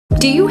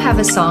Do you have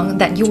a song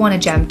that you want to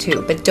jam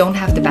to but don't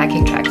have the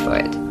backing track for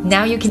it?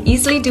 Now you can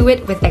easily do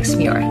it with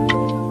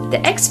Xmure. The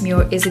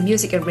Xmure is a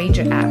music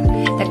arranger app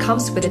that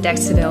comes with a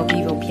Dexibell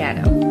VIVO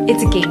piano.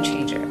 It's a game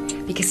changer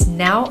because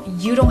now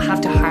you don't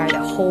have to hire the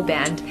whole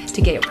band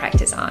to get your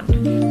practice on.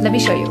 Let me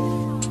show you.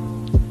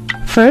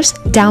 First,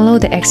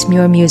 download the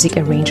Xmure Music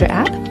Arranger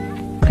app.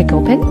 Click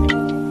Open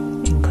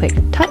and click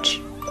Touch.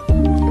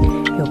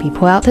 You'll be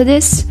pulled out to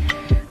this.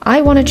 I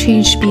want to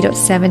change speed of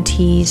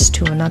 70s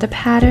to another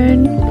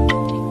pattern.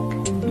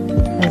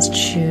 Let's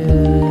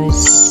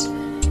choose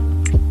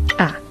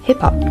hip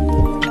hop.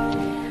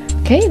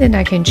 Okay, then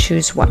I can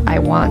choose what I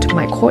want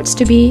my chords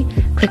to be.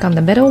 Click on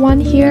the middle one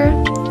here,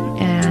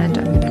 and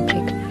I'm going to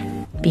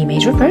pick B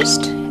major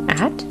first,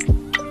 add,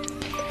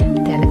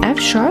 then F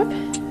sharp,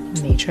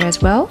 major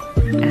as well,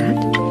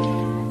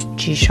 add,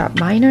 G sharp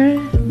minor,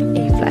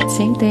 A flat,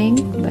 same thing,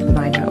 but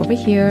minor over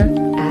here,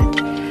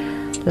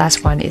 add.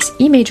 Last one is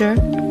E major,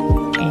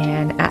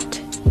 and add,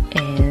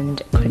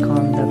 and click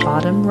on the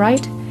bottom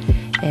right,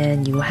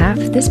 and you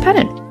have this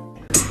pattern.